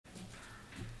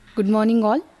Good morning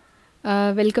all.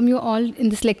 Welcome you all in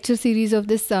this lecture series of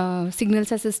this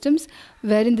signals as systems,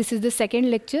 wherein this is the second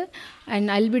lecture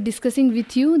and I'll be discussing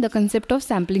with you the concept of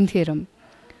sampling theorem.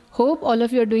 Hope all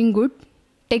of you are doing good.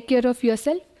 Take care of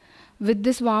yourself. With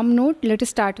this warm note, let us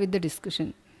start with the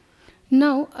discussion.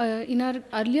 Now, in our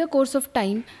earlier course of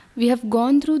time, we have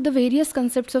gone through the various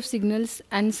concepts of signals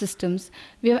and systems.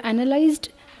 We have analyzed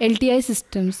LTI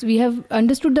systems. We have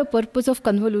understood the purpose of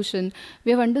convolution.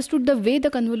 We have understood the way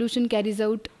the convolution carries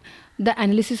out the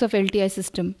analysis of LTI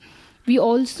system. We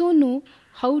also know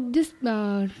how this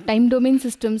time domain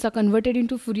systems are converted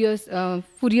into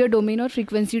Fourier domain or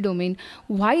frequency domain,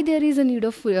 why there is a need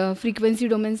of frequency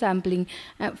domain sampling,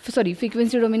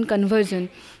 frequency domain conversion.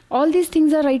 All these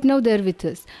things are right now there with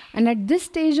us. And at this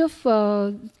stage of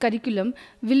curriculum,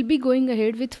 we'll be going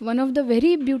ahead with one of the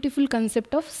very beautiful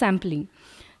concept of sampling.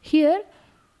 Here,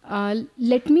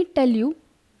 let me tell you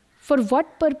for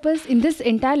what purpose, in this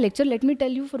entire lecture, let me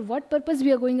tell you for what purpose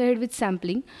we are going ahead with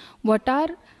sampling, what are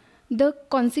the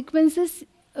consequences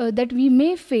that we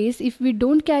may face if we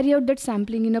don't carry out that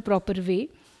sampling in a proper way,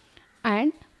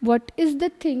 and what is the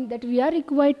thing that we are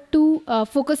required to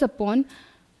focus upon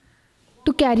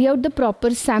to carry out the proper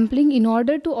sampling in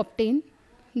order to obtain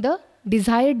the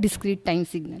desired discrete time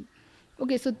signal.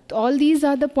 Okay, so all these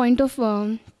are the point of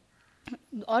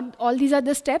all these are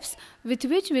the steps with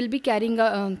which we'll be carrying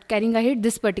ahead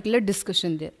this particular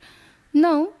discussion there.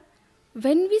 Now,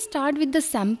 when we start with the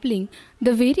sampling,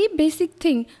 the very basic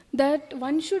thing that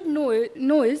one should know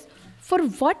is for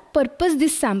what purpose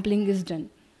this sampling is done.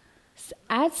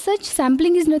 As such,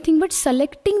 sampling is nothing but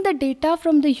selecting the data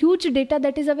from the huge data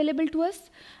that is available to us.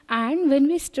 And when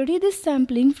we study this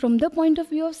sampling from the point of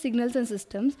view of signals and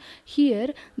systems,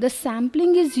 here the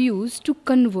sampling is used to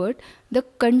convert the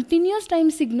continuous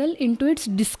time signal into its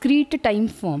discrete time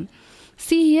form.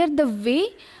 See here the way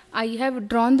I have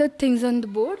drawn the things on the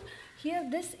board. Here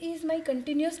this is my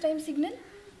continuous time signal.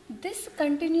 This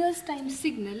continuous time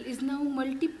signal is now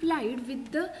multiplied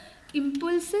with the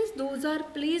impulses. Those are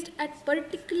placed at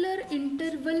particular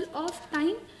interval of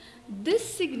time. This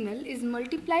signal is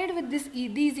multiplied with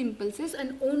these impulses,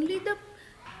 and only the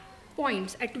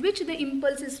points at which the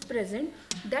impulse is present,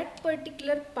 that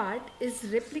particular part is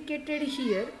replicated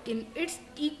here in its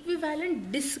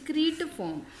equivalent discrete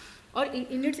form, or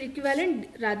in its equivalent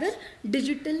rather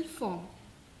digital form.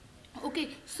 Okay,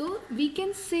 so we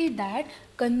can say that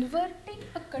converting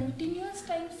a continuous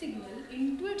time signal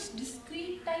into its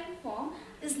discrete time form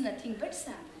is nothing but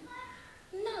sampling.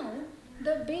 Now,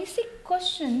 the basic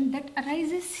question that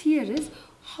arises here is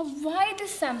why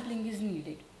this sampling is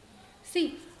needed.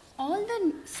 See, all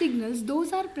the signals,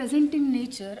 those are present in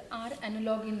nature, are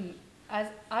analog.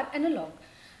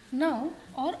 Now,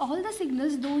 all the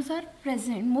signals, those are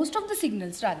present, most of the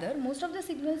signals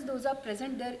those are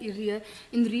present there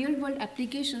in real world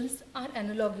applications are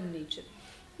analog in nature.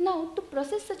 Now, to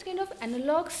process such kind of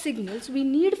analog signals, we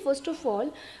need first of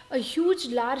all a huge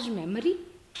large memory.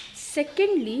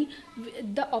 Secondly,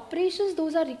 the operations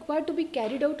those are required to be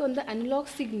carried out on the analog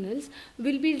signals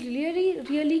will be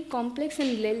really complex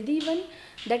and lengthy one.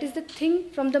 That is the thing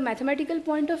from the mathematical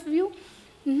point of view.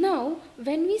 Now,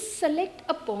 when we select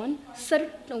only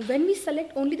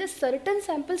the certain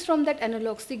samples from that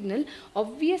analog signal,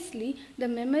 obviously the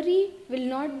memory will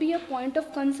not be a point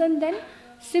of concern then.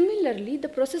 Similarly, the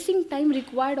processing time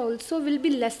required also will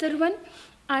be lesser one,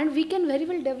 and we can very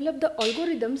well develop the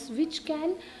algorithms which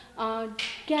can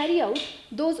carry out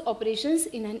those operations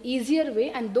in an easier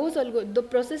way, and the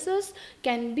processors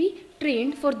can be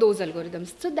trained for those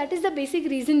algorithms. So that is the basic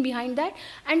reason behind that.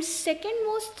 And second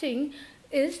most thing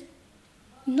is,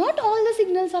 not all the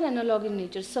signals are analog in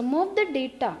nature. Some of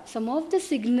the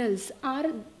signals are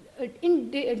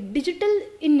digital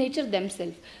in nature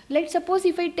themselves. Like suppose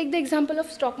if I take the example of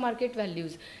stock market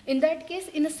values. In that case,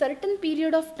 in a certain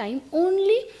period of time,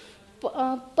 only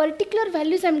particular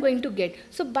values I am going to get.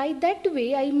 So by that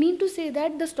way, I mean to say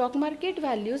that the stock market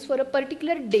values for a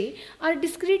particular day are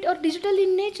discrete or digital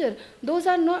in nature. Those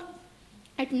are not,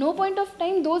 at no point of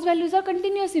time those values are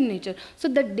continuous in nature. So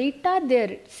the data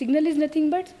there, signal is nothing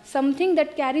but something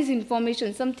that carries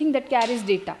information, something that carries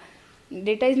data.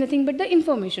 Data is nothing but the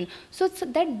information. So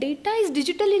that data is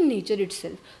digital in nature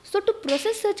itself. So to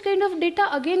process such kind of data,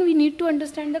 again we need to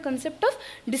understand the concept of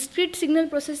discrete signal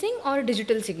processing or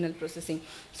digital signal processing.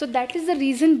 So that is the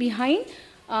reason behind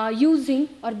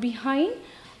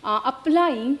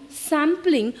applying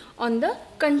sampling on the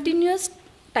continuous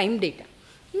time data.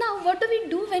 Now, what do we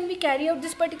do when we carry out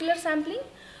this particular sampling?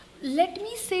 Let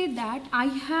me say that I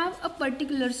have a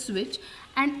particular switch,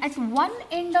 and at one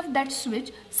end of that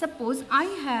switch, suppose I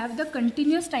have the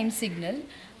continuous time signal,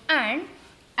 and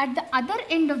At the other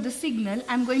end of the signal,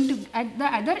 at the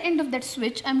other end of that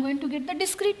switch, I'm going to get the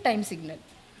discrete time signal.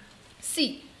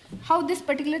 See how this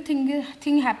particular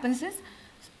thing happens is,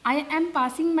 I am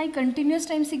passing my continuous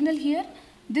time signal here.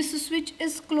 This switch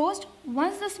is closed.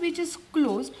 Once the switch is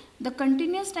closed, the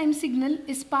continuous time signal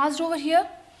is passed over here,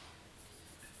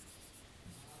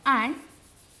 and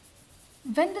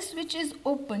when the switch is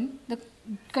open, the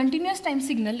continuous time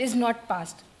signal is not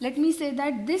passed. Let me say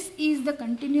that this is the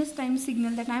continuous time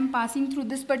signal that I am passing through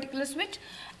this particular switch.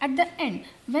 At the end,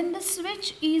 when the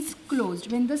switch is closed,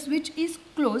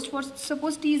 for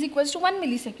suppose t is equals to 1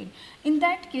 millisecond, in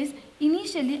that case,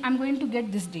 initially I am going to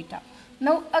get this data.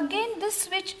 Now again this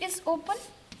switch is open,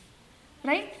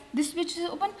 right? This switch is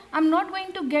open. I am not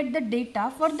going to get the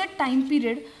data for the time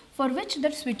period for which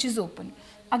that switch is open.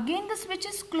 Again the switch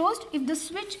is closed. If the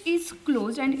switch is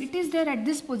closed and it is there at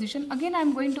this position, again I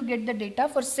am going to get the data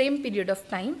for same period of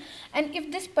time. And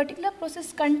if this particular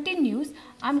process continues,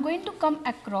 I am going to come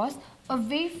across a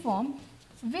waveform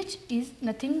which is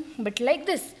nothing but like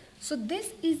this. So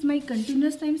this is my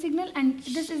continuous time signal, and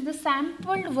this is the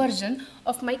sampled version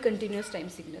of my continuous time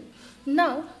signal.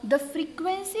 Now the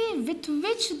frequency with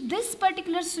which this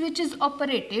particular switch is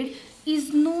operated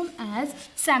is known as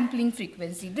sampling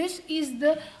frequency. This is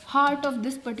the heart of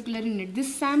this particular unit.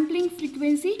 This sampling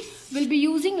frequency will be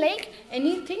using like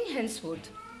anything henceforth.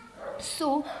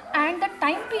 So, and the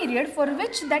time period for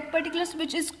which that particular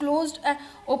switch is closed,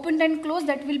 opened and closed,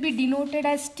 that will be denoted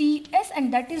as Ts,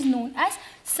 and that is known as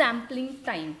sampling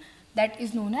time. That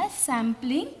is known as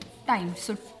sampling time.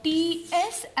 So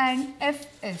Ts and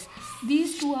Fs,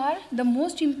 these two are the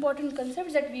most important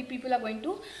concepts that we people are going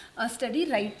to study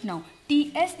right now.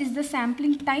 Ts is the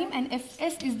sampling time and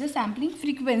Fs is the sampling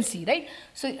frequency, right?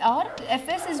 So our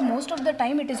Fs is most of the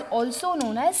time, it is also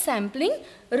known as sampling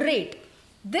rate.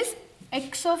 This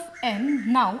x of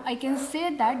n, now I can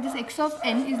say that this x of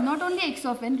n is not only x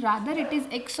of n, rather it is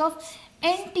x of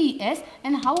nts.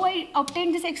 And how I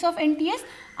obtain this x of nts?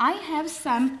 I have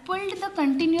sampled the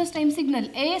continuous time signal.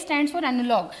 A stands for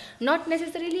analog. Not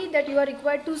necessarily that you are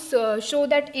required to show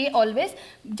that A always.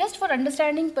 Just for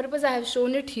understanding purpose, I have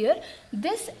shown it here.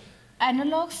 This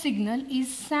analog signal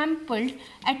is sampled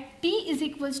at t is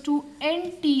equals to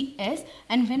nts,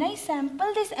 and when I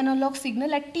sample this analog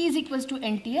signal at t is equals to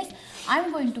nts, I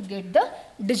am going to get the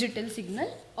digital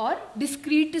signal or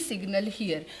discrete signal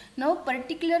here. Now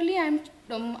particularly I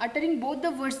am uttering both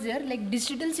the words there, like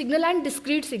digital signal and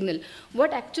discrete signal.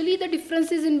 What actually the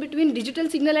difference is in between digital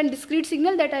signal and discrete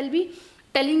signal, that I will be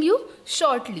telling you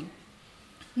shortly.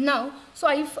 Now, so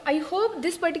I hope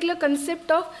this particular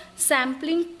concept of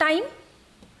sampling time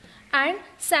and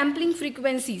sampling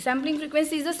frequency is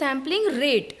the sampling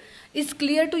rate, is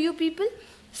clear to you people.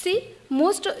 See,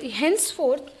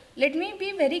 henceforth, let me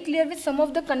be very clear with some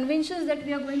of the conventions that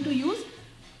we are going to use.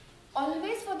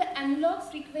 Always for the analog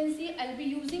frequency, I will be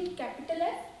using capital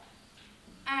F,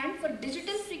 and for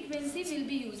digital frequency, we will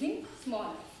be using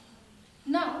small f.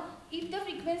 Now, if the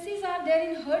frequencies are there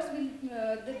in hertz,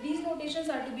 these notations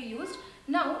are to be used.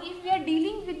 Now, if we are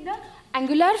dealing with the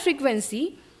angular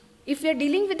frequency,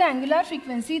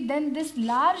 then this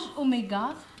large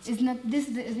omega is not, this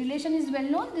relation is well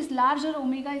known. This larger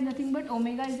omega is nothing but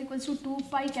omega is equals to 2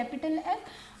 pi capital F,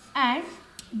 and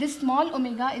this small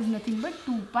omega is nothing but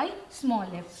 2 pi small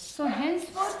f. So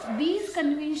henceforth these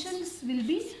conventions will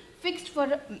be fixed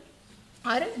for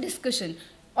our discussion.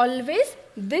 Always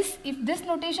this, if this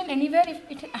notation anywhere, if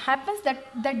it happens,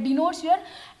 that denotes your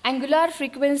angular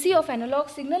frequency of analog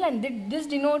signal, and this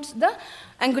denotes the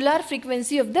angular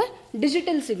frequency of the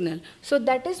digital signal. So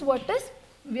that is what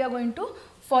we are going to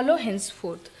follow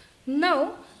henceforth.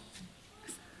 Now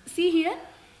see here,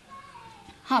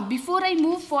 before I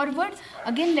move forward,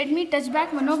 again let me touch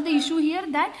back one of the issue here,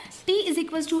 that t is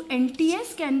equals to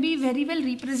nts can be very well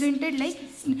represented like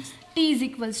t is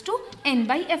equals to n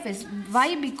by fs.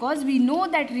 Why? Because we know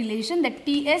that relation, that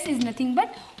ts is nothing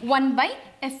but 1 by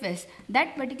fs.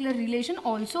 That particular relation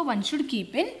also one should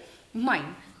keep in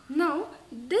mind. Now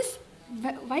this,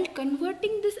 while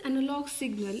converting this analog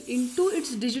signal into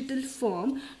its digital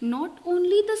form, not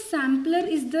only the sampler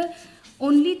is the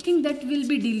only thing that we'll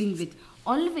be dealing with.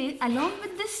 Always along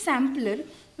with this sampler,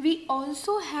 we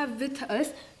also have with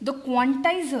us the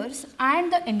quantizers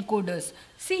and the encoders.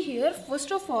 See here,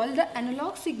 first of all, the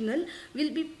analog signal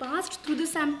will be passed through the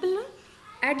sampler.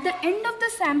 At the end of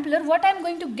the sampler, what I am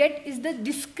going to get is the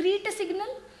discrete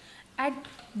signal. At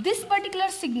this particular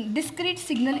discrete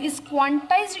signal is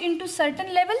quantized into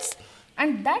certain levels,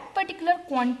 and that particular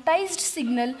quantized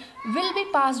signal will be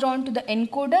passed on to the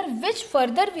encoder, which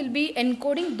further will be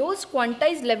encoding those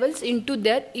quantized levels into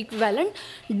their equivalent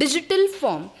digital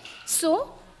form.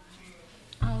 So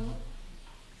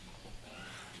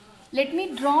Let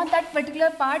me draw that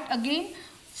particular part again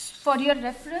for your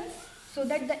reference, so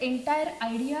that the entire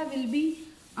idea will be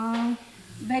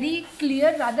very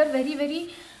clear, rather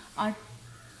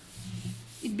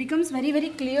it becomes very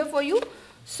clear for you.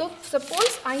 So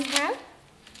suppose I have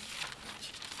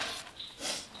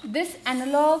this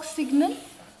analog signal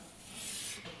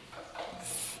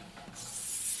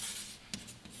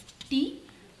t,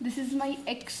 this is my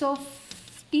x of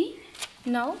t.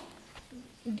 Now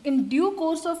in due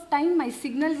course of time my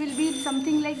signal will be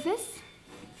something like this.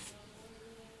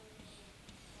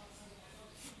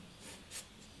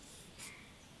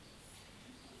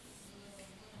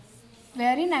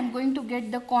 Wherein I am going to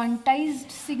get the quantized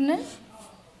signal,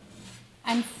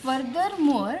 and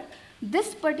furthermore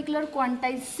this particular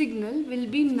quantized signal will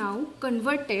be now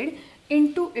converted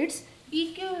into its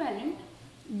equivalent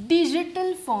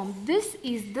digital form. This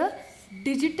is the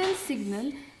digital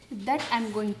signal that I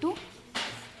am going to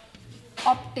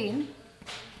obtain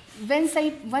once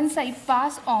I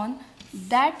pass on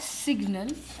that signal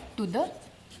to the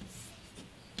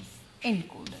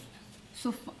encoder.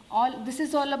 So this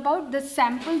is all about the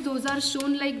samples. Those are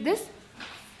shown like this,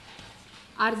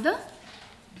 are the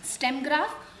stem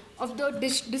graph of the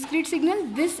discrete signal.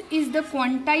 This is the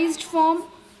quantized form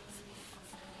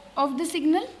of the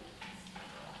signal.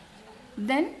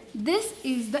 Then this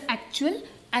is the actual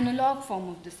analog form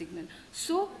of the signal.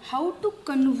 So how to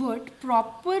convert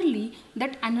properly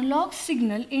that analog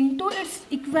signal into its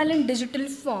equivalent digital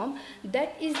form,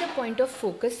 that is the point of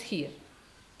focus here.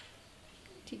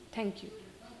 Thank you.